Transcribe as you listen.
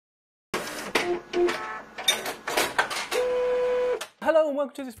Hello and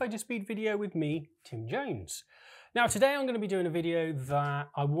welcome to this Fotospeed video with me, Tim Jones. Now today I'm going to be doing a video that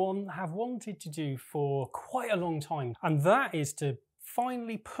I have wanted to do for quite a long time, and that is to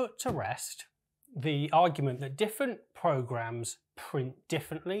finally put to rest the argument that different programs print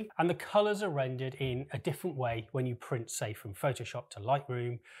differently and the colours are rendered in a different way when you print, say, from Photoshop to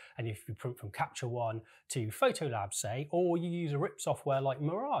Lightroom, and if you print from Capture One to PhotoLab, say, or you use a RIP software like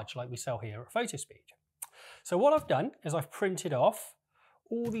Mirage, like we sell here at Fotospeed. So what I've done is I've printed off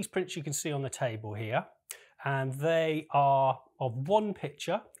all these prints you can see on the table here, and they are of one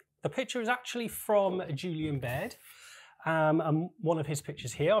picture. The picture is actually from Julian Baird, and one of his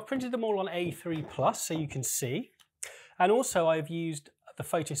pictures here. I've printed them all on A3+, so you can see. And also I've used the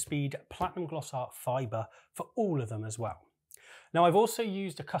Fotospeed Platinum Gloss Art Fiber for all of them as well. Now I've also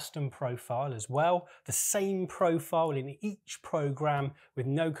used a custom profile as well, the same profile in each program with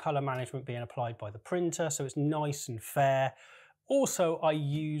no color management being applied by the printer, so it's nice and fair. Also I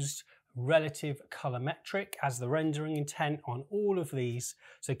used relative colorimetric as the rendering intent on all of these,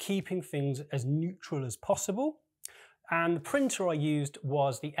 so keeping things as neutral as possible. And the printer I used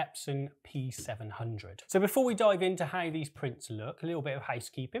was the Epson P700. So before we dive into how these prints look, a little bit of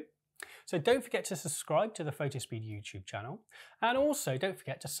housekeeping. So don't forget to subscribe to the Fotospeed YouTube channel, and also don't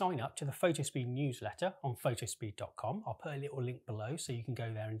forget to sign up to the Fotospeed newsletter on photospeed.com. I'll put a little link below so you can go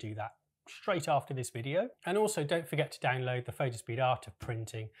there and do that straight after this video. And also don't forget to download the Fotospeed Art of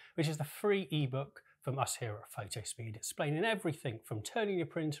Printing, which is the free ebook from us here at Fotospeed, explaining everything from turning your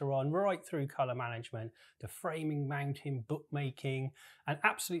printer on right through color management to framing, mounting, bookmaking, and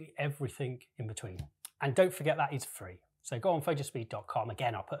absolutely everything in between. And don't forget that is free. So go on photospeed.com.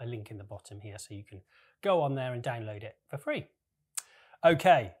 Again, I'll put a link in the bottom here so you can go on there and download it for free.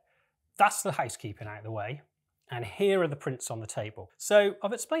 Okay, that's the housekeeping out of the way. And here are the prints on the table. So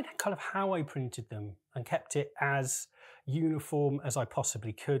I've explained kind of how I printed them and kept it as uniform as I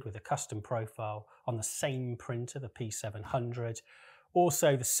possibly could with a custom profile on the same printer, the P700.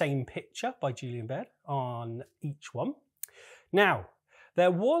 Also the same picture by Julian Baird on each one. Now,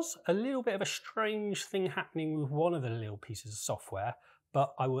 there was a little bit of a strange thing happening with one of the little pieces of software,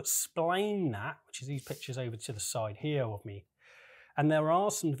 but I will explain that, which is these pictures over to the side here of me. And there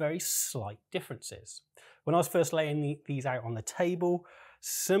are some very slight differences. When I was first laying these out on the table,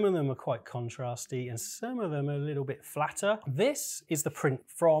 some of them are quite contrasty and some of them are a little bit flatter. This is the print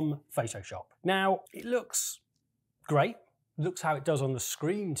from Photoshop. Now, it looks great. Looks how it does on the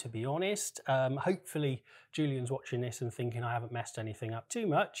screen, to be honest. Hopefully Julian's watching this and thinking I haven't messed anything up too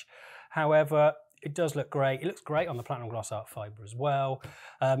much. However, it does look great. It looks great on the Platinum Gloss Art Fiber as well.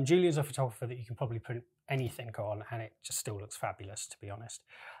 Julian's a photographer that you can probably print anything on and it just still looks fabulous, to be honest.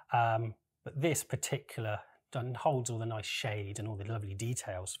 But this particular holds all the nice shade and all the lovely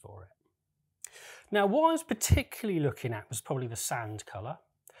details for it. Now, what I was particularly looking at was probably the sand colour.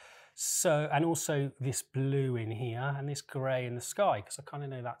 So, and also this blue in here and this grey in the sky, because I kind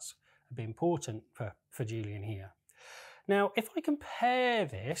of know that's a bit important for Julian here. Now, if I compare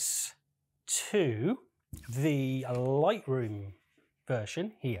this to the Lightroom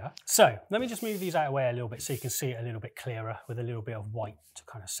version here. So let me just move these out of the way a little bit so you can see it a little bit clearer with a little bit of white to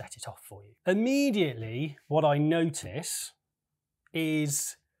kind of set it off for you. Immediately, what I notice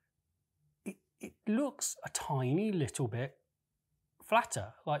is it looks a tiny little bit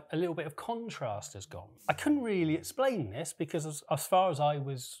flatter, like a little bit of contrast has gone. I couldn't really explain this because as far as I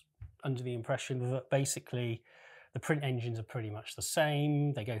was under the impression that basically the print engines are pretty much the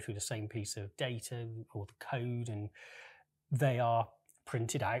same, they go through the same piece of data or the code and they are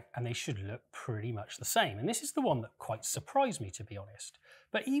printed out and they should look pretty much the same. And this is the one that quite surprised me, to be honest.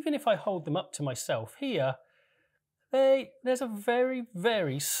 But even if I hold them up to myself here, there's a very,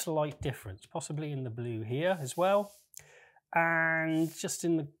 very slight difference, possibly in the blue here as well, and just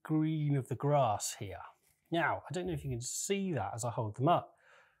in the green of the grass here. Now, I don't know if you can see that as I hold them up.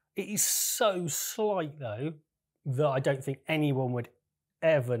 It is so slight though, that I don't think anyone would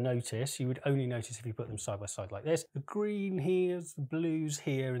ever notice. You would only notice if you put them side by side like this. The green here, the blues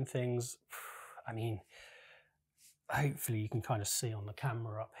here and things. I mean, hopefully you can kind of see on the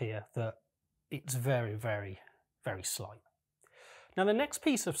camera up here that it's very, very, very slight. Now the next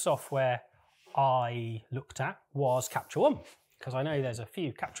piece of software I looked at was Capture One, because I know there's a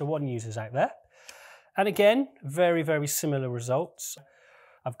few Capture One users out there. And again, very, very similar results.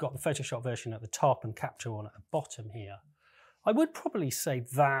 I've got the Photoshop version at the top and Capture One at the bottom here. I would probably say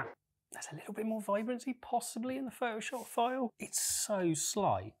that there's a little bit more vibrancy possibly in the Photoshop file. It's so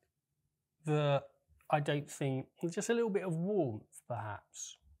slight that I don't think, just a little bit of warmth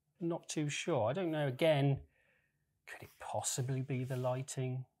perhaps. Not too sure. I don't know, again, could it possibly be the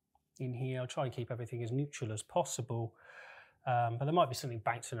lighting? in here. I'll try and keep everything as neutral as possible. But there might be something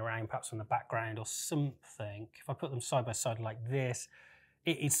bouncing around perhaps on the background or something. If I put them side by side like this,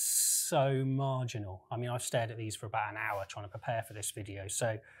 it is so marginal. I mean, I've stared at these for about an hour trying to prepare for this video,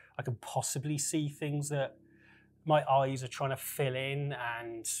 so I can possibly see things that my eyes are trying to fill in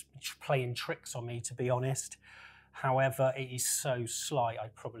and playing tricks on me, to be honest. However, it is so slight,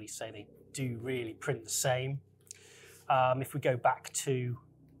 I'd probably say they do really print the same. If we go back to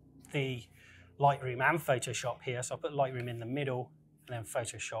the Lightroom and Photoshop here, so I'll put Lightroom in the middle and then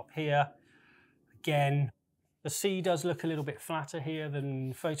Photoshop here. Again, the C does look a little bit flatter here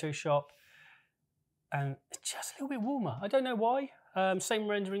than Photoshop, and it's just a little bit warmer. I don't know why. Same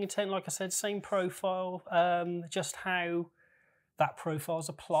rendering intent, like I said, same profile, just how that profile is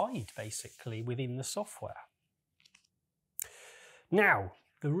applied basically within the software. Now,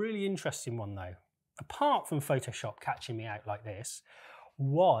 the really interesting one though, apart from Photoshop catching me out like this,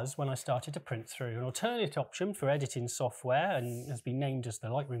 was when I started to print through an alternate option for editing software, and has been named as the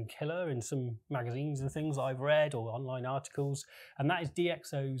Lightroom killer in some magazines and things I've read or online articles, and that is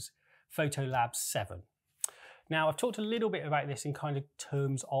DXO's PhotoLab 7. Now, I've talked a little bit about this in kind of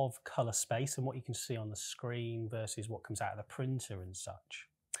terms of color space and what you can see on the screen versus what comes out of the printer and such.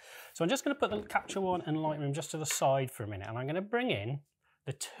 So I'm just going to put the Capture One and Lightroom just to the side for a minute, and I'm going to bring in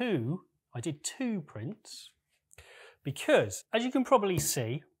the I did two prints, because as you can probably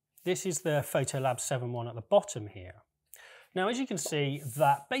see, this is the PhotoLab 7 one at the bottom here. Now, as you can see,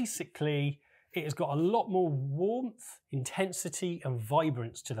 that basically it has got a lot more warmth, intensity and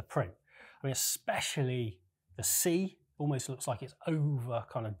vibrance to the print. I mean, especially the C almost looks like it's over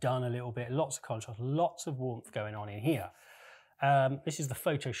kind of done a little bit. Lots of contrast, lots of warmth going on in here. This is the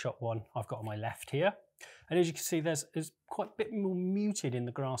Photoshop one I've got on my left here. And as you can see, there's quite a bit more muted in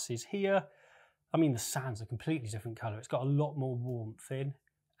the grasses here. I mean, the sand's a completely different colour. It's got a lot more warmth in,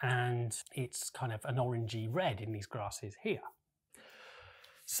 and it's kind of an orangey red in these grasses here.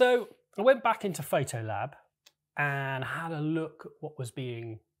 So I went back into PhotoLab and had a look at what was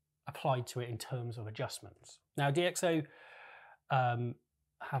being applied to it in terms of adjustments. Now, DXO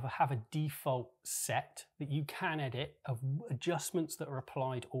have a default set that you can edit of adjustments that are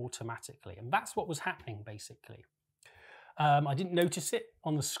applied automatically, and that's what was happening basically. I didn't notice it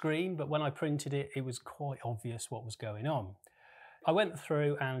on the screen, but when I printed it, it was quite obvious what was going on. I went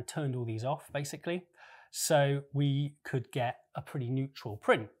through and turned all these off basically, so we could get a pretty neutral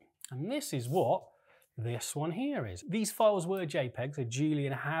print. And this is what this one here is. These files were JPEG, so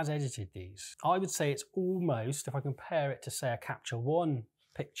Julian has edited these. I would say it's almost, if I compare it to say a Capture One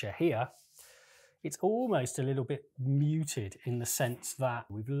picture here, it's almost a little bit muted in the sense that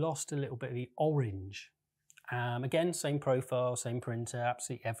we've lost a little bit of the orange. Again, same profile, same printer,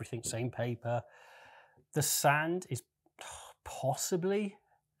 absolutely everything, same paper. The sand is possibly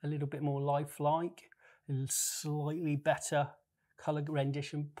a little bit more lifelike, a slightly better colour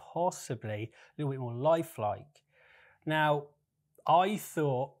rendition, possibly a little bit more lifelike. Now, I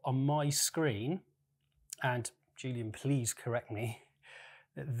thought on my screen, and Julian, please correct me,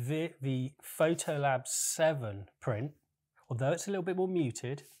 that the PhotoLab 7 print, although it's a little bit more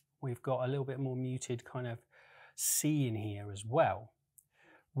muted, we've got a little bit more muted kind of C in here as well,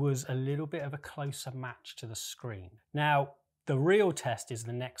 was a little bit of a closer match to the screen. Now, the real test is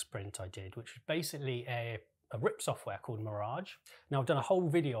the next print I did, which is basically a RIP software called Mirage. Now, I've done a whole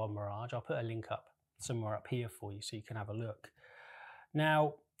video on Mirage. I'll put a link up somewhere up here for you so you can have a look.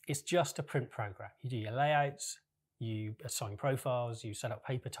 Now, it's just a print program. You do your layouts, you assign profiles, you set up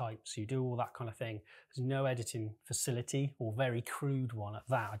paper types, you do all that kind of thing. There's no editing facility, or very crude one at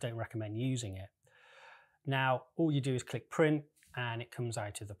that. I don't recommend using it. Now, all you do is click print and it comes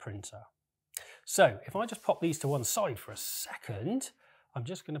out of the printer. So if I just pop these to one side for a second, I'm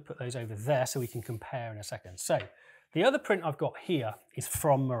just going to put those over there so we can compare in a second. So the other print I've got here is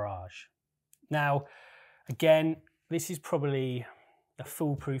from Mirage. Now, again, this is probably the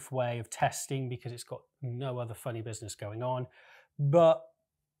foolproof way of testing because it's got no other funny business going on, but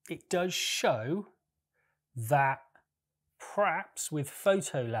it does show that perhaps with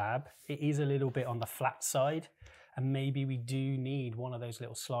PhotoLab, it is a little bit on the flat side, and maybe we do need one of those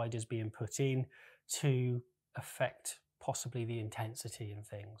little sliders being put in to affect possibly the intensity and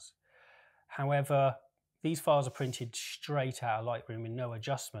things. However, these files are printed straight out of Lightroom with no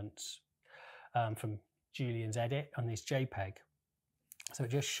adjustments from Julian's edit on this JPEG. So it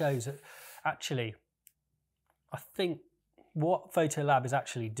just shows that actually, I think what PhotoLab is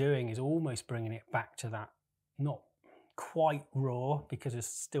actually doing is almost bringing it back to that, not quite raw, because there's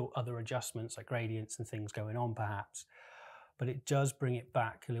still other adjustments like gradients and things going on perhaps, but it does bring it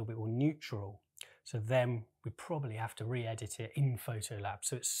back a little bit more neutral. So then we probably have to re-edit it in PhotoLab.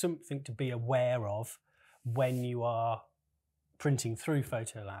 So it's something to be aware of when you are printing through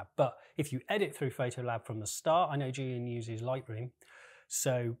PhotoLab. But if you edit through PhotoLab from the start, I know Julian uses Lightroom,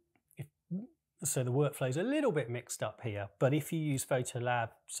 so the workflow's a little bit mixed up here. But if you use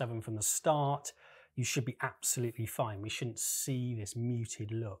PhotoLab 7 from the start, you should be absolutely fine. We shouldn't see this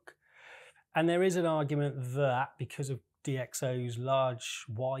muted look. And there is an argument that because of DXO's large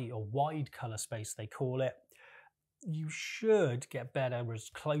wide color space, they call it, you should get better,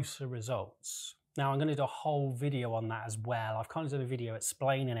 closer results. Now I'm going to do a whole video on that as well. I've kind of done a video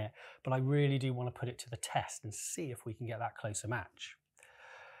explaining it, but I really do want to put it to the test and see if we can get that closer match.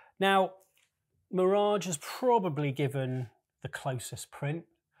 Now, Mirage has probably given the closest print.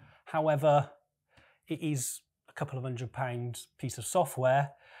 However, it is a couple of £100 piece of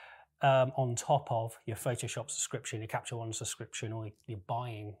software on top of your Photoshop subscription, your Capture One subscription, or you're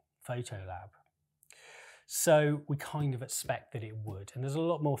buying PhotoLab. So we kind of expect that it would. And there's a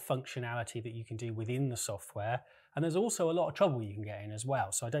lot more functionality that you can do within the software. And there's also a lot of trouble you can get in as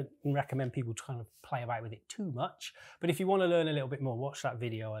well. So I don't recommend people kind of play about with it too much. But if you want to learn a little bit more, watch that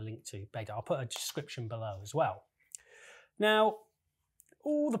video I linked to beta. I'll put a description below as well. Now,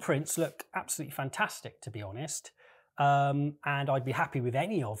 all the prints look absolutely fantastic, to be honest. And I'd be happy with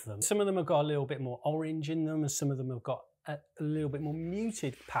any of them. Some of them have got a little bit more orange in them, and some of them have got a little bit more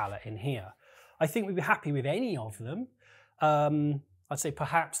muted palette in here. I think we'd be happy with any of them. I'd say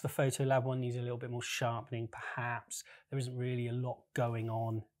perhaps the PhotoLab one needs a little bit more sharpening. Perhaps there isn't really a lot going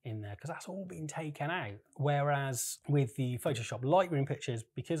on in there because that's all been taken out. Whereas with the Photoshop Lightroom pictures,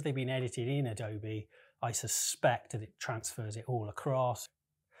 because they've been edited in Adobe, I suspect that it transfers it all across.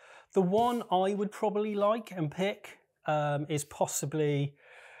 The one I would probably like and pick is possibly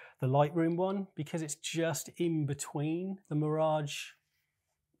the Lightroom one, because it's just in between. The Mirage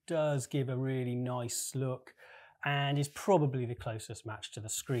does give a really nice look and is probably the closest match to the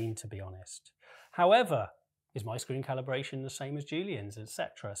screen, to be honest. However, is my screen calibration the same as Julian's,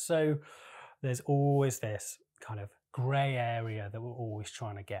 etc.? So there's always this kind of grey area that we're always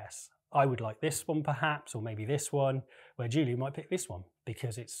trying to guess. I would like this one perhaps, or maybe this one, where Julian might pick this one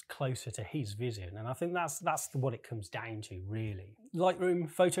because it's closer to his vision. And I think that's what it comes down to, really.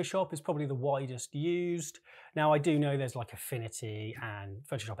 Lightroom Photoshop is probably the widest used. Now I do know there's like Affinity and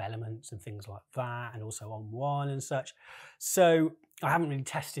Photoshop Elements and things like that, and also On One and such. So I haven't really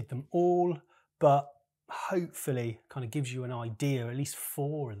tested them all, but hopefully kind of gives you an idea, at least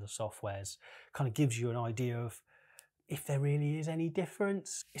 4 of the softwares, kind of gives you an idea of if there really is any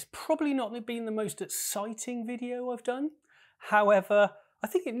difference. It's probably not been the most exciting video I've done. However, I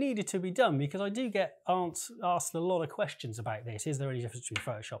think it needed to be done because I do get asked a lot of questions about this. Is there any difference between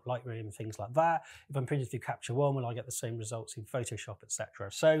Photoshop, Lightroom and things like that? If I'm printing through Capture One, will I get the same results in Photoshop,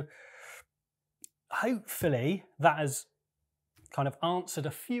 etc.? So hopefully that has kind of answered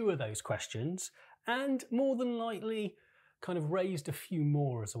a few of those questions, and more than likely kind of raised a few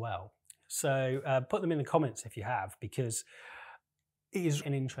more as well. So put them in the comments if you have, because it is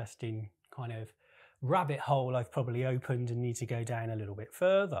an interesting kind of rabbit hole I've probably opened and need to go down a little bit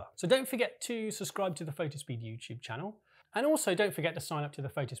further. So don't forget to subscribe to the Fotospeed YouTube channel. And also don't forget to sign up to the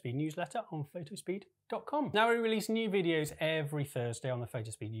Fotospeed newsletter on photospeed.com. Now we release new videos every Thursday on the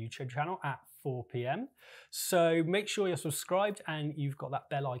Fotospeed YouTube channel at 4 p.m. So make sure you're subscribed and you've got that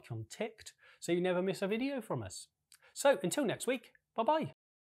bell icon ticked so you never miss a video from us. So until next week, bye-bye.